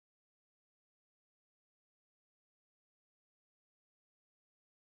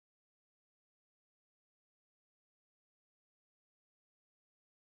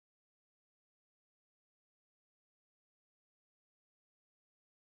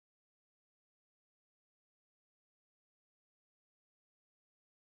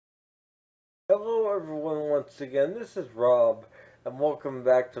Hello everyone once again, this is Rob, and welcome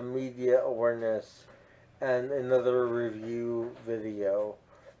back to Media Awareness and another review video.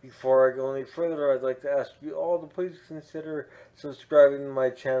 Before I go any further, I'd like to ask you all to please consider subscribing to my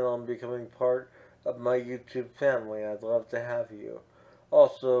channel and becoming part of my YouTube family. I'd love to have you.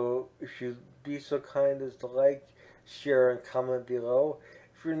 Also, if you'd be so kind as to like, share, and comment below.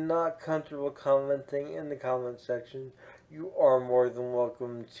 If you're not comfortable commenting in the comment section, you are more than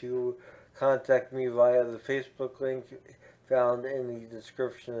welcome to contact me via the Facebook link found in the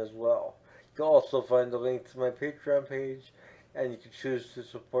description as well. You'll also find a link to my Patreon page, and you can choose to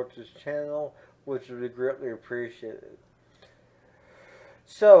support this channel, which would be greatly appreciated.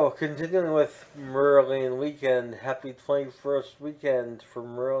 So, continuing with Marillion Weekend, happy 21st weekend for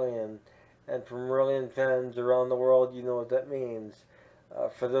Marillion. And for Marillion fans around the world, you know what that means.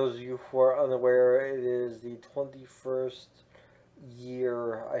 For those of you who are unaware, it is the 21st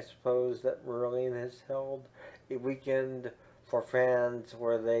year, I suppose, that Marillion has held a weekend for fans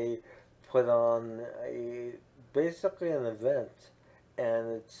where they put on basically an event,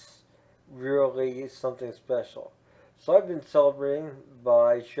 and it's really something special. So I've been celebrating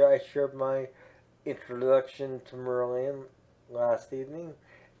by I shared my introduction to Marillion last evening,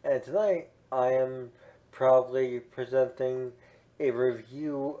 and tonight I am proudly presenting a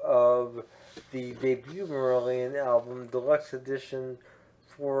review of the debut Marillion album, Deluxe Edition,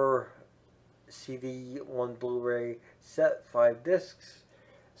 4 CD, 1 Blu-ray set, 5 discs,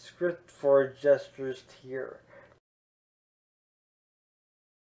 script for Jester's tier.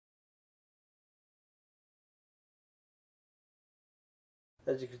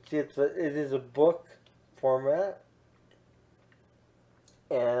 As you can see, it is a book format,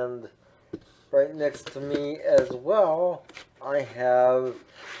 and right next to me as well, I have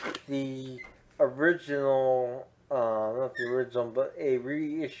the original, not the original, but a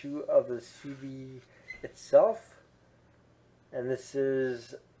reissue of the CD itself. And this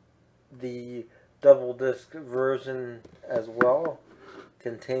is the double disc version as well,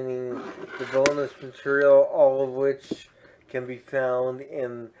 containing the bonus material, all of which can be found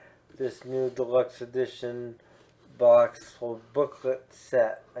in this new deluxe edition box or booklet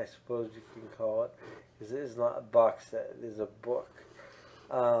set, I suppose you can call it, because it is not a box set, it is a book.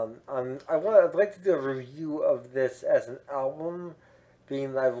 I'd like to do a review of this as an album,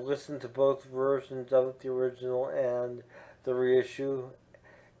 being that I've listened to both versions of the original and the reissue,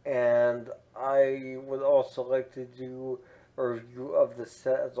 and I would also like to do a review of the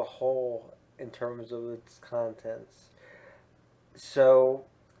set as a whole in terms of its contents. So,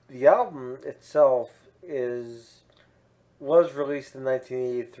 the album itself was released in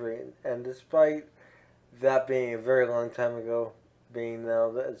 1983, and despite that being a very long time ago, being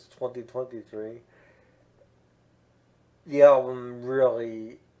now that it's 2023, the album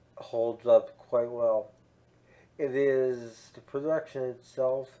really holds up quite well. The production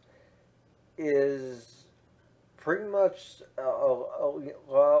itself is pretty much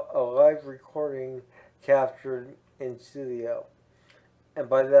a live recording captured in studio. And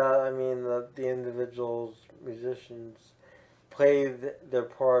by that I mean that the individuals, musicians, played their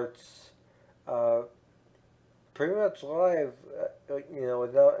parts pretty much live,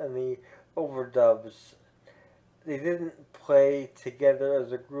 without any overdubs. They didn't play together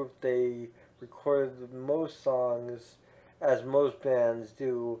as a group. They recorded most songs, as most bands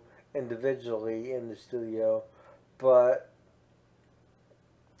do, individually in the studio, but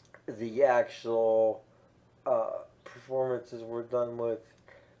the actual performances were done with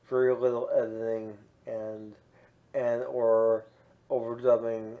very little editing and or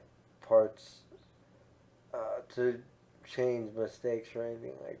overdubbing parts to change mistakes or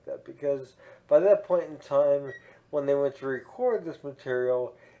anything like that, because by that point in time, when they went to record this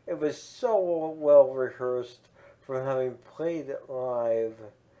material, it was so well rehearsed from having played it live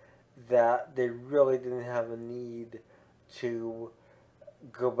that they really didn't have a need to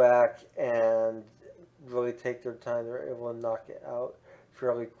go back and really take their time. They were able to knock it out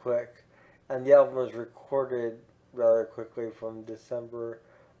fairly quick. And the album was recorded rather quickly from December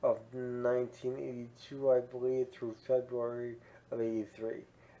of 1982, I believe, through February of 83.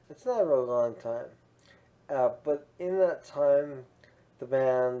 It's not a really long time. But in that time, the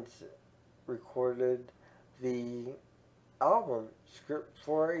band recorded the album, Script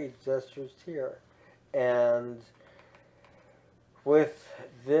for a Jester's Tier. And with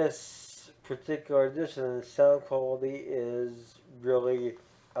this particular edition, the sound quality is really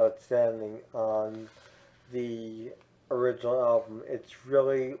outstanding on the original album. It's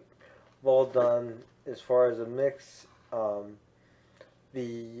really well done as far as a mix.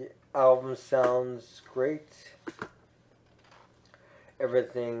 The album sounds great.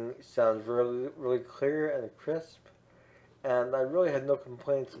 everything sounds really clear and crisp, and I really had no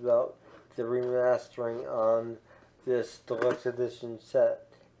complaints about the remastering on this deluxe edition set.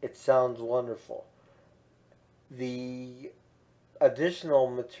 It sounds wonderful. The additional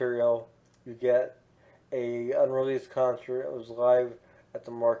material, you get a unreleased concert. It was live at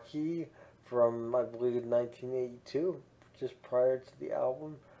the Marquee from, I believe, 1982, just prior to the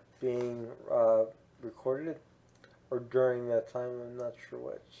album being recorded, or during that time, I'm not sure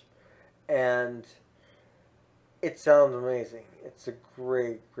which. And it sounds amazing. It's a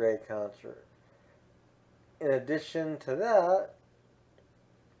great concert. In addition to that,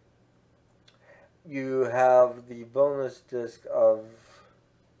 you have the bonus disc of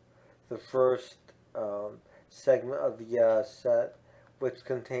the first segment of the set, which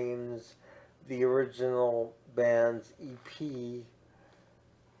contains the original band's EP,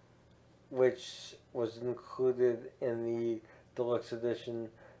 which was included in the deluxe edition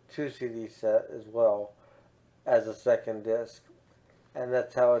 2 CD set as well as a second disc. And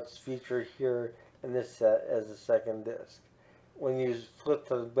that's how it's featured here in this set as a second disc. When you flip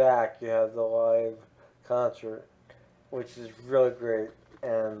to the back, you have the live concert, which is really great,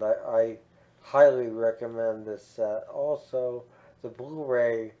 and I highly recommend this set. Also, the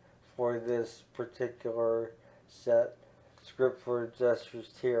Blu-ray for this particular set, Script for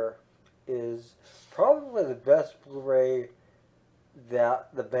Jester's Tear, is probably the best Blu-ray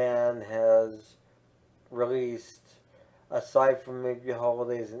that the band has released, aside from maybe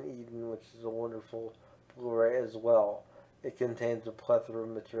Holidays in Eden, which is a wonderful Blu-ray as well. It contains a plethora of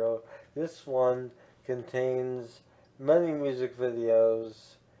material. This one contains many music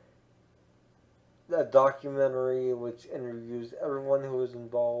videos, a documentary which interviews everyone who was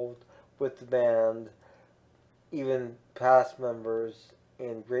involved with the band, even past members,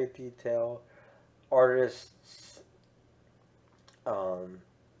 in great detail, artists,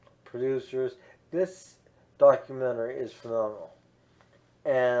 producers. This documentary is phenomenal,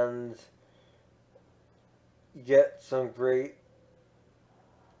 and you get some great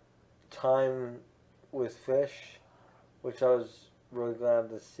time with Fish, which I was really glad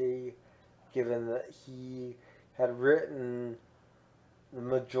to see, given that he had written the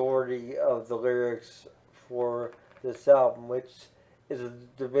majority of the lyrics for this album, which is a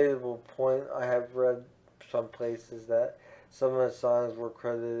debatable point. I have read some places that some of the songs were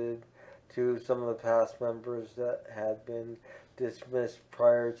credited to some of the past members that had been dismissed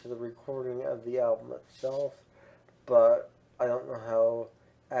prior to the recording of the album itself, but I don't know how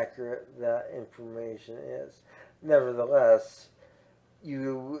accurate that information is. Nevertheless,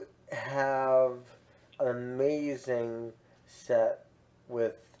 you have an amazing set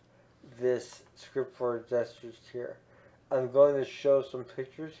with this Script for Jester's Tear. I'm going to show some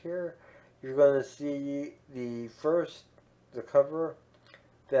pictures here. You're going to see the cover,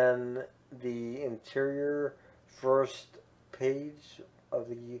 then the interior first page of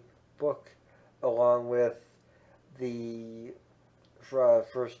the book, along with the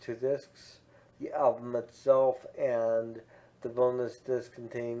first 2 discs, the album itself, and the bonus disc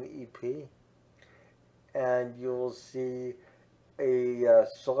containing the EP. And you'll see a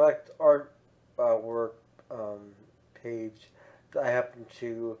select art work page that I happened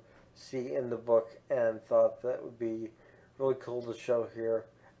to see in the book and thought that would be really cool to show here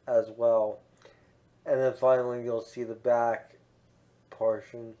as well. And then finally you'll see the back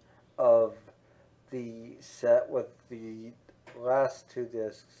portion of the set with the last 2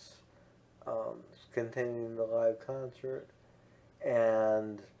 discs containing the live concert,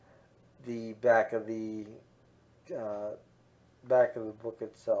 and the back of the book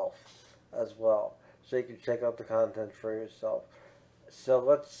itself as well, so you can check out the content for yourself.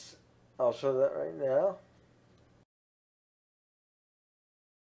 So I'll show that right now.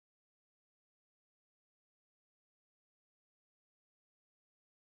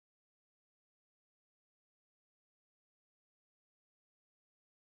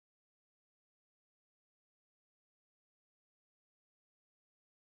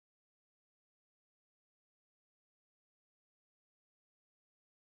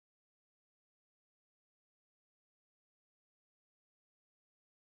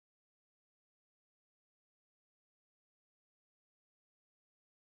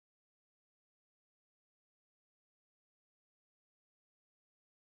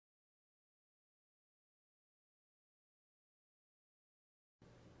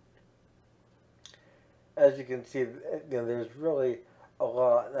 As you can see, there's really a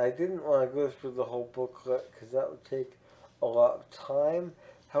lot. And I didn't want to go through the whole booklet because that would take a lot of time.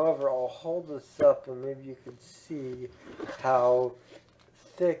 However, I'll hold this up and maybe you can see how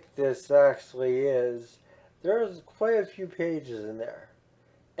thick this actually is. There's quite a few pages in there.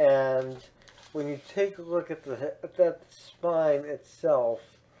 And when you take a look at that spine itself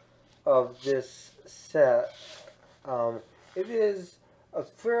of this set, um, it is a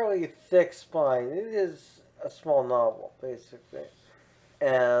fairly thick spine. It is a small novel, basically,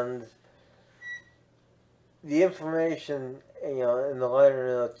 and the information, in the liner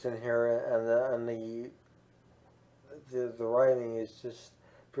notes in here and the writing is just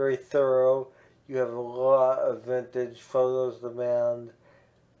very thorough. You have a lot of vintage photos of the band,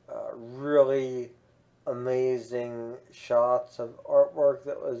 really amazing shots of artwork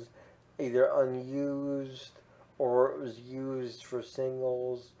that was either unused or it was used for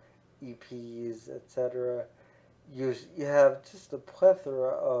singles, EPs, etc. You have just a plethora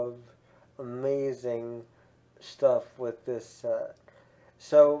of amazing stuff with this set.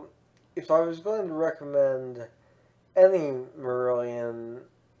 So, if I was going to recommend any Marillion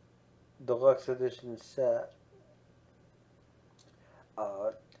Deluxe Edition set,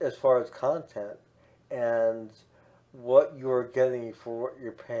 as far as content and what you're getting for what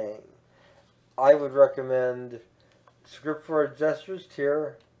you're paying, I would recommend Script for a Jester's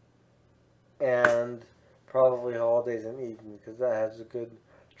tier and probably Holidays in Eden, because that has a good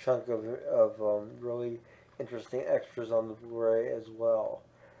chunk of really interesting extras on the Blu-ray as well.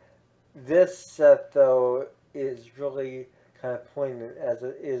 This set, though, is really kind of poignant as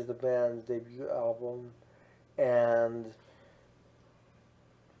it is the band's debut album, and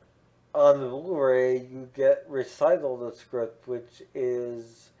on the Blu-ray you get Recital the Script, which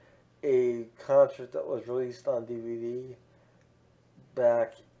is a concert that was released on DVD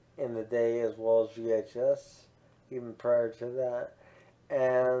back in the day as well as VHS, even prior to that.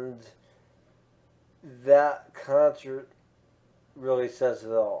 And that concert really says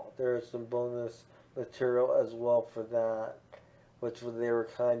it all. There is some bonus material as well for that, which they were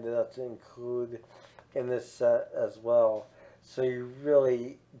kind enough to include in this set as well. So you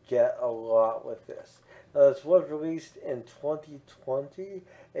really get a lot with this. Now, this was released in 2020. It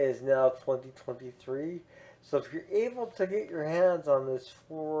is now 2023. So if you're able to get your hands on this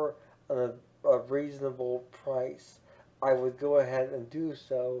for a reasonable price, I would go ahead and do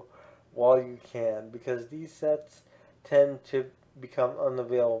so while you can, because these sets tend to become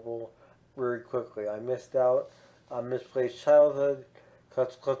unavailable very quickly. I missed out on Misplaced Childhood,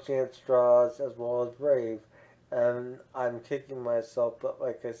 Clutching at Straws, as well as Brave, and I'm kicking myself, but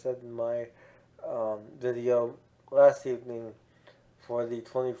like I said in my video last evening for the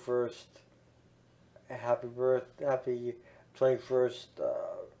 21st happy 21st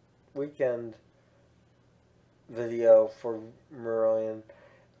weekend video for Marillion,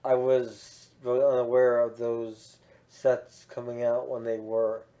 I was really unaware of those sets coming out when they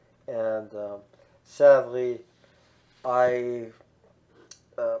were, and sadly I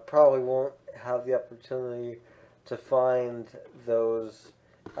probably won't have the opportunity to find those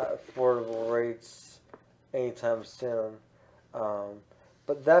at affordable rates anytime soon.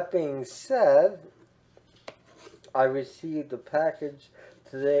 But that being said, I received a package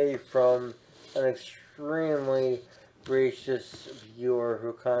today from an extremely gracious viewer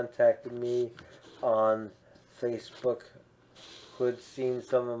who contacted me on Facebook, who had seen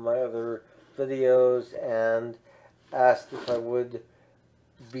some of my other videos and asked if I would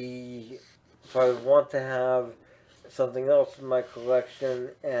want to have something else in my collection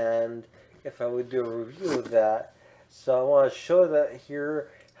and if I would do a review of that. So I want to show that here.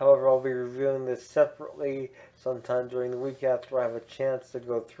 However, I'll be reviewing this separately sometime during the week after I have a chance to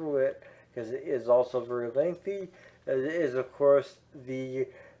go through it, because it is also very lengthy. It is, of course, the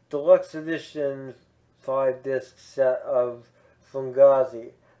Deluxe Edition 5-disc set of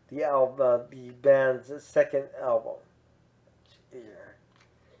Fugazi, the band's second album. Here.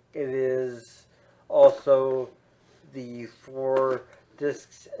 It is also the 4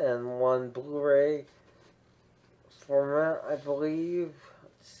 discs and 1 Blu-ray format, I believe.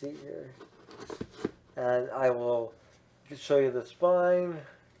 Let's see here. And I will show you the spine.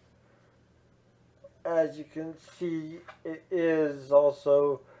 As you can see, it is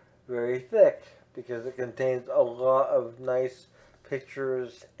also very thick because it contains a lot of nice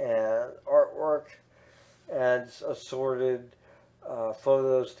pictures and artwork and assorted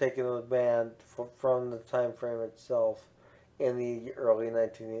photos taken of the band from the time frame itself in the early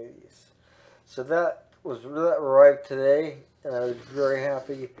 1980s. So that arrived today, and I was very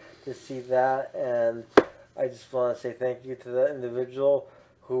happy to see that, and I just want to say thank you to that individual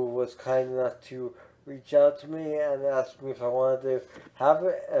who was kind enough to reach out to me and ask me if I wanted to have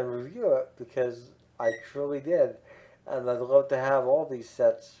it and review it, because I truly did, and I'd love to have all these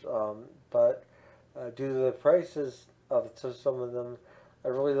sets, but due to the prices of some of them, I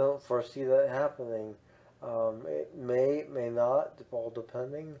really don't foresee that happening. It may not, all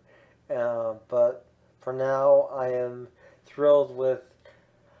depending. But for now, I am thrilled with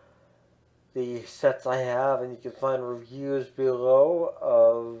the sets I have, and you can find reviews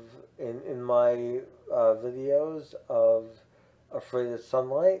below in my videos of Afraid of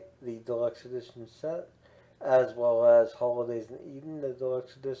Sunlight, the deluxe edition set, as well as Holidays in Eden, the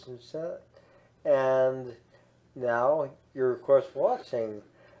deluxe edition set. And now you're of course watching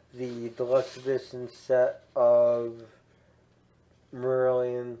the deluxe edition set of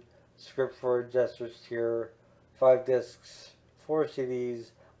Marillion script for Jester's Tier, 5 discs, 4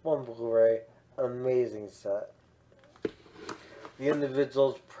 CDs, 1 Blu-ray, an amazing set. The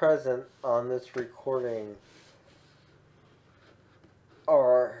individuals present on this recording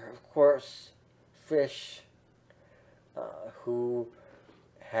are, of course, Fish, who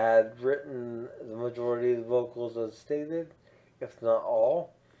had written the majority of the vocals as stated, if not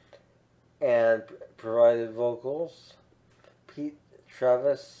all, and provided vocals. Pete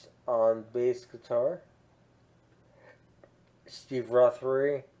Travis on bass guitar. Steve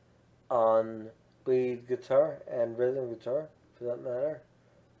Rothery on lead guitar and rhythm guitar, for that matter.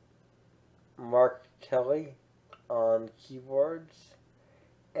 Mark Kelly on keyboards.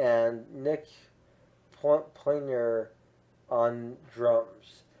 And Nick Pointer on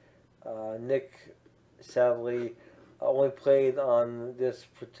drums. Nick, sadly, only played on this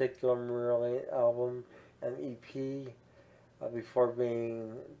particular Marillion album and EP before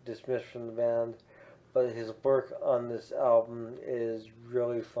being dismissed from the band, but his work on this album is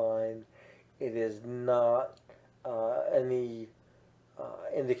really fine. It is not any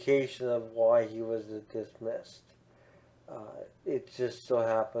indication of why he was dismissed. It just so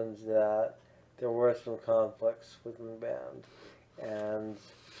happens that there were some conflicts within the band, and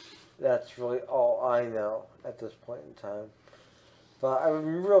that's really all I know at this point in time. But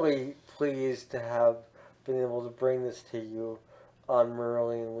I'm really pleased to have been able to bring this to you on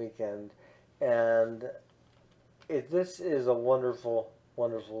Marillion Weekend, and this is a wonderful,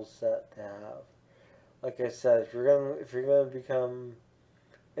 wonderful set to have. Like I said, if you're gonna become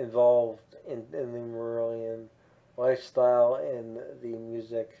involved in the Marillion lifestyle and the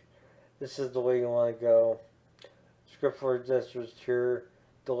music, this is the way you want to go. Script for Jester's Tier,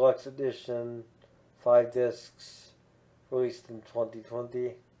 Deluxe Edition, 5 discs, released in 2020.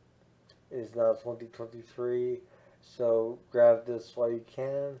 It is now 2023, so grab this while you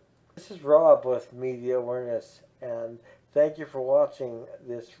can. This is Rob with Media Awareness, and thank you for watching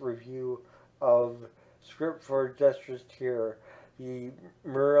this review of Script for Jester's Tier, the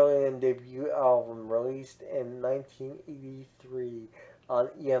Marillion debut album released in 1983 on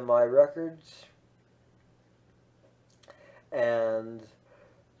EMI Records, and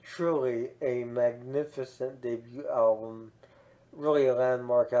truly a magnificent debut album, really a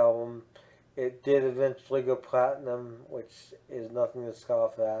landmark album. It did eventually go platinum, which is nothing to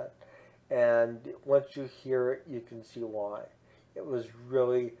scoff at, and once you hear it, you can see why. It was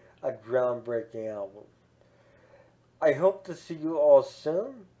really a groundbreaking album. I hope to see you all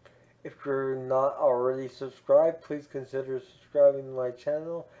soon. If you're not already subscribed, please consider subscribing to my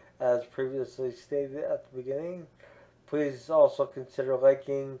channel, as previously stated at the beginning. Please also consider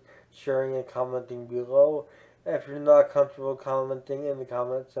liking, sharing, and commenting below. And if you're not comfortable commenting in the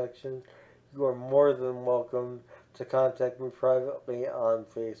comment section, you are more than welcome to contact me privately on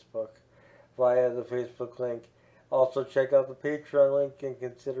Facebook via the Facebook link. Also, check out the Patreon link and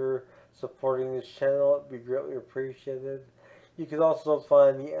consider supporting this channel. It would be greatly appreciated. You can also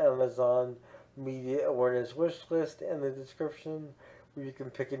find the Amazon Media Awareness wish list in the description, where you can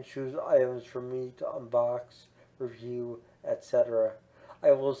pick and choose items for me to unbox, review, etc.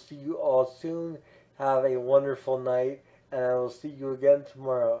 I will see you all soon. Have a wonderful night, and I will see you again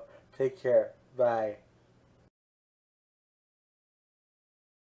tomorrow. Take care. Bye.